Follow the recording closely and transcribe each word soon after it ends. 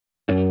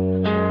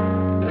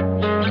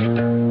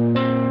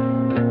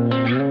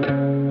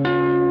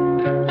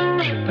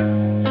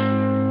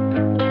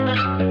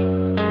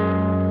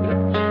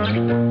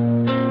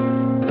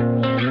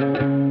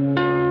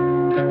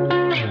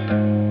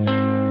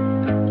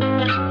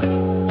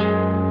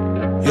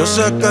Yo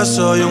sé que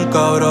soy un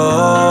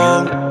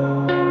cabrón,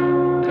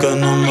 que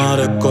no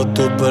merezco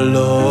tu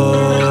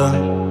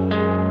perdón.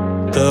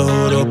 Te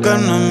juro que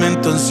no es mi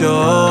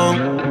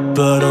intención,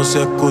 pero si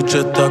escucho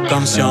esta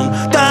canción,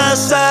 te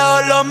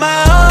deseo lo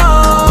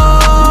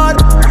mejor.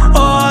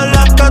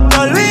 Ojalá que te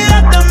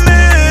olvides de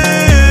mí.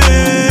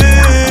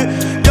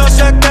 Yo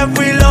sé que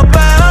fui lo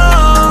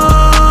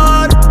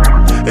peor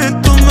y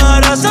tú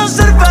mereces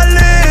ser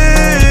feliz.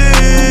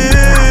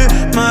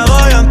 Me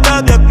voy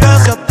antes de que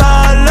sea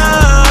tarde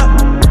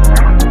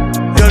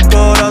y el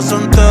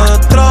corazón te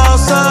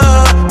destroce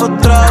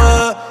otra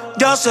vez.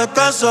 Yo sé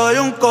que soy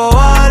un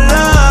cobarde.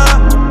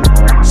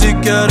 Si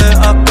quieres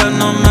a que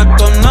no me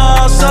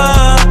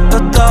conoces,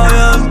 está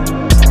bien.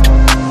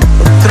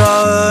 Otra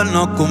vez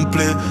no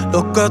cumplí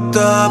lo que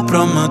te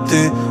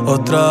prometí.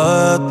 Otra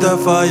vez te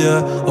fallé,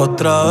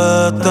 otra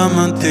vez te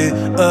mentí,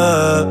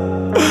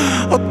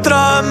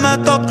 Otra vez me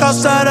toca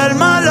ser el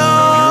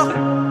malo,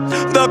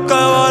 de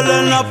que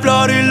valen la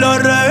flor y los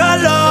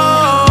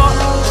regalos.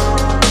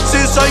 Si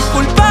soy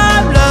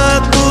culpable de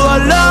tu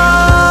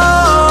dolor,